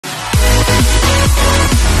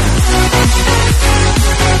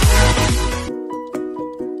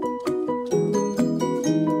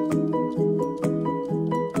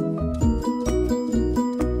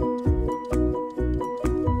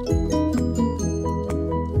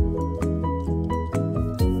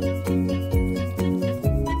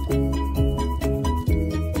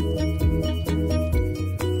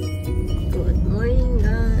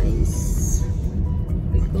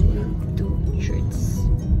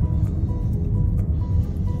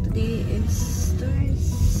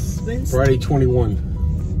Wednesday. Friday 21.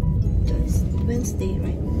 That's Wednesday,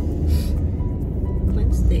 right?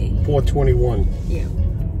 Wednesday. 4/21. Yeah.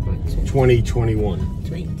 2021.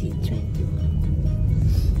 2021.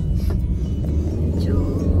 So,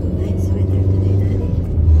 nice weather today, Daddy.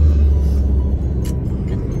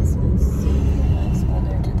 Look at this one. See, nice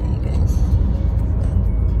weather today, guys.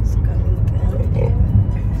 It's coming down there.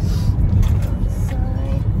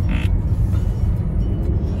 Outside.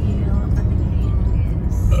 Here, look at the green,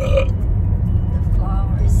 guys. The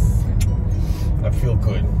flowers. I feel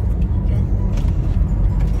good. Good.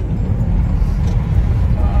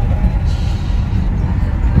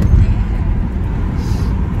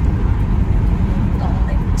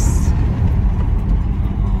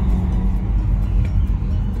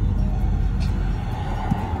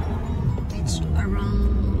 It's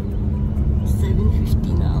around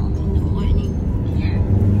 7:50 now in the morning here.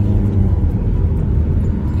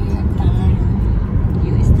 Do you have time?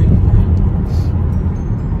 US time pa.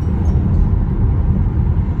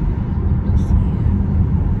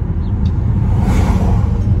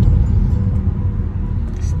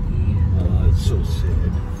 Oh, it's so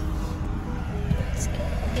sad. Let's go.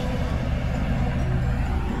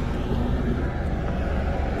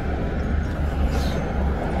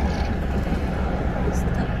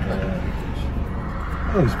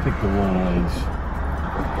 I always pick the wrong ways.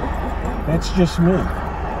 That's just me.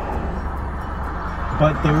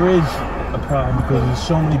 But there is a problem because there's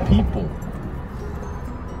so many people.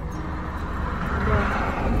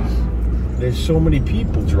 There's so many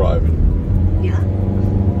people driving. Yeah.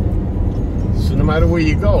 So no matter where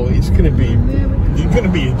you go, it's gonna be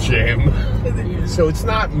a jam. So it's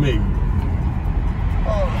not me.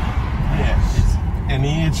 Oh. Yes. And the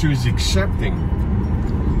answer is accepting.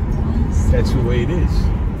 That's the way it is.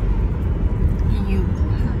 And you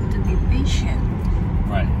have to be patient.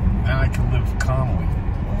 Right. Now I can live calmly.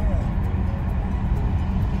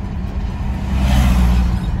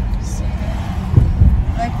 So,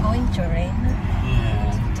 like going to rain.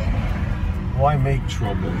 Yeah. Why make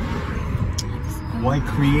trouble? Why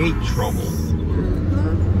create trouble?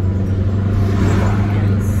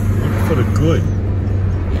 Look for the good.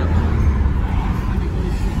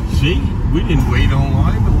 See? We didn't wait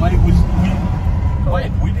online. The light was...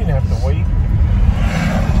 We didn't have to wait.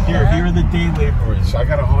 Here are the day laborers. I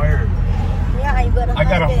gotta hire... Yeah, I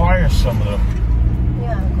gotta hire some of them.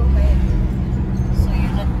 Yeah, go ahead. So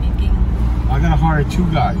you're not picking... I gotta hire 2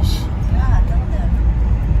 guys. Yeah, done that.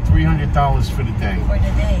 $300 for the day. For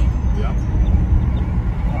the day. Yep.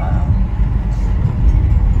 Wow.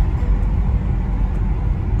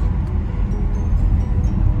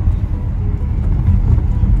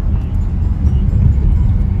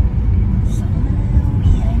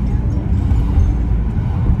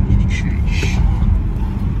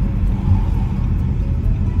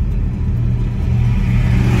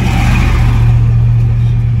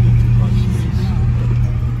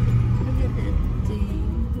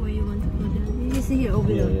 Here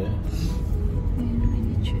over there. Yeah. In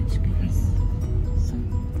the church, guys. So,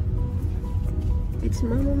 it's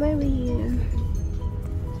Mama Mary here.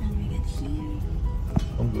 And we get here.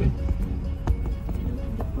 I'm good.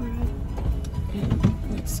 And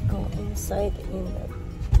let's go inside in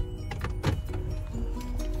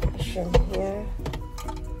the kitchen here.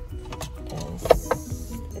 And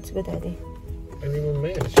it's good, Daddy. I didn't even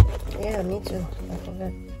manage. Yeah, me too. I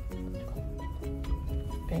forgot.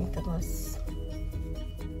 Thank Thomas.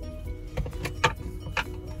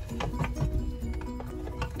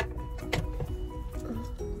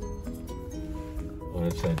 Oh,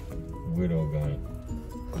 that's that widow guy.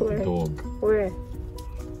 Where? The dog. Where?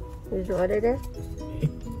 Is the other there?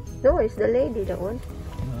 No, it's the lady, that one.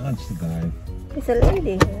 No, that's the guy. It's a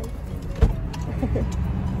lady.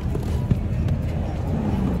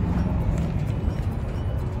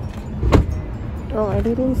 Oh, I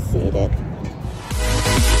didn't see that.